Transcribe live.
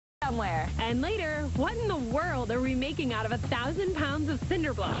somewhere. And later, what in the world are we making out of 1,000 pounds of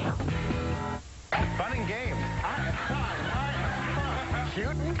cinder blocks? Fun and games. Cute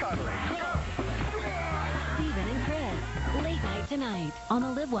and cuddly. Stephen and Chris, late night tonight on the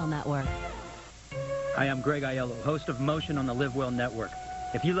Live Well Network. Hi, I'm Greg Aiello, host of Motion on the Live Well Network.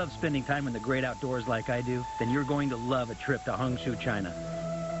 If you love spending time in the great outdoors like I do, then you're going to love a trip to Hangzhou, China.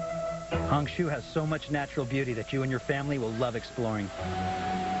 Hangzhou has so much natural beauty that you and your family will love exploring.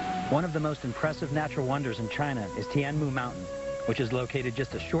 One of the most impressive natural wonders in China is Tianmu Mountain, which is located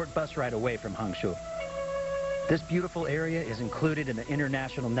just a short bus ride away from Hangzhou. This beautiful area is included in the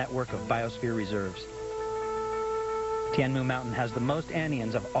international network of biosphere reserves. Tianmu Mountain has the most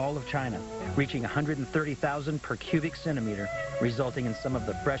anions of all of China, reaching 130,000 per cubic centimeter, resulting in some of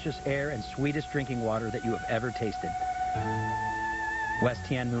the freshest air and sweetest drinking water that you have ever tasted. West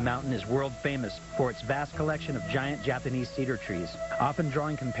Tianmu Mountain is world famous for its vast collection of giant Japanese cedar trees, often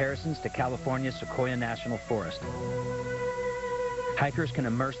drawing comparisons to California's Sequoia National Forest. Hikers can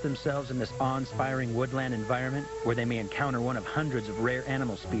immerse themselves in this awe-inspiring woodland environment where they may encounter one of hundreds of rare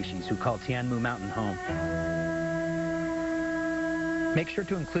animal species who call Tianmu Mountain home. Make sure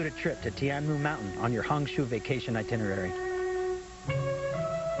to include a trip to Tianmu Mountain on your Hangzhou vacation itinerary.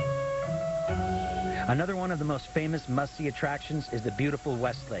 Another one of the most famous must-see attractions is the beautiful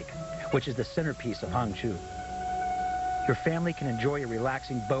West Lake, which is the centerpiece of Hangzhou. Your family can enjoy a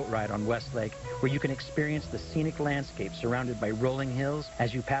relaxing boat ride on West Lake, where you can experience the scenic landscape surrounded by rolling hills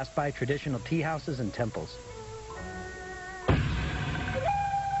as you pass by traditional tea houses and temples.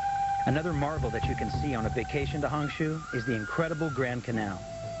 Another marvel that you can see on a vacation to Hangzhou is the incredible Grand Canal.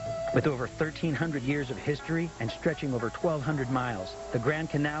 With over 1,300 years of history and stretching over 1,200 miles, the Grand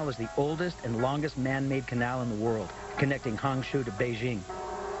Canal is the oldest and longest man-made canal in the world, connecting Hangzhou to Beijing.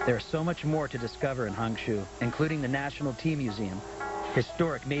 There is so much more to discover in Hangzhou, including the National Tea Museum,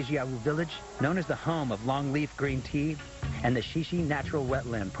 historic Meijiawu Village, known as the home of longleaf green tea, and the Shishi Natural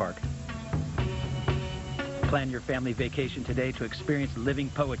Wetland Park. Plan your family vacation today to experience living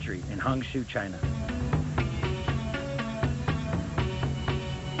poetry in Hangzhou, China.